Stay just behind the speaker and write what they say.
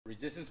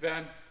resistance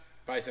band,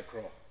 bicep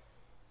curl.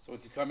 So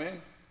once you come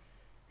in,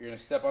 you're gonna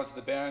step onto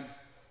the band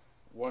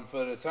 1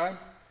 foot at a time.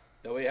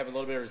 That way you have a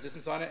little bit of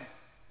resistance on it.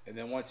 And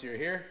then once you're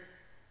here,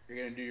 you're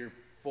gonna do your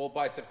full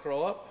bicep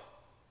curl up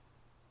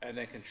and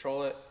then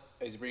control it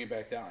as you bring it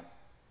back down.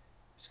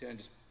 Just gonna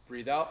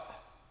breathe out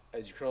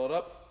as you curl it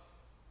up,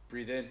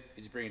 breathe in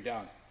as you bring it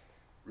down.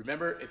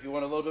 Remember, if you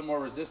want a little bit more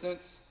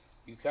resistance,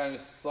 you kind of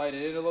slide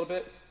it in a little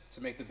bit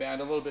to make the band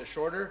a little bit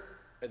shorter,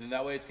 and then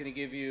that way it's gonna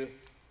give you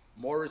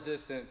more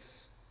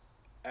resistance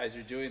as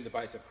you're doing the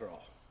bicep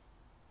curl.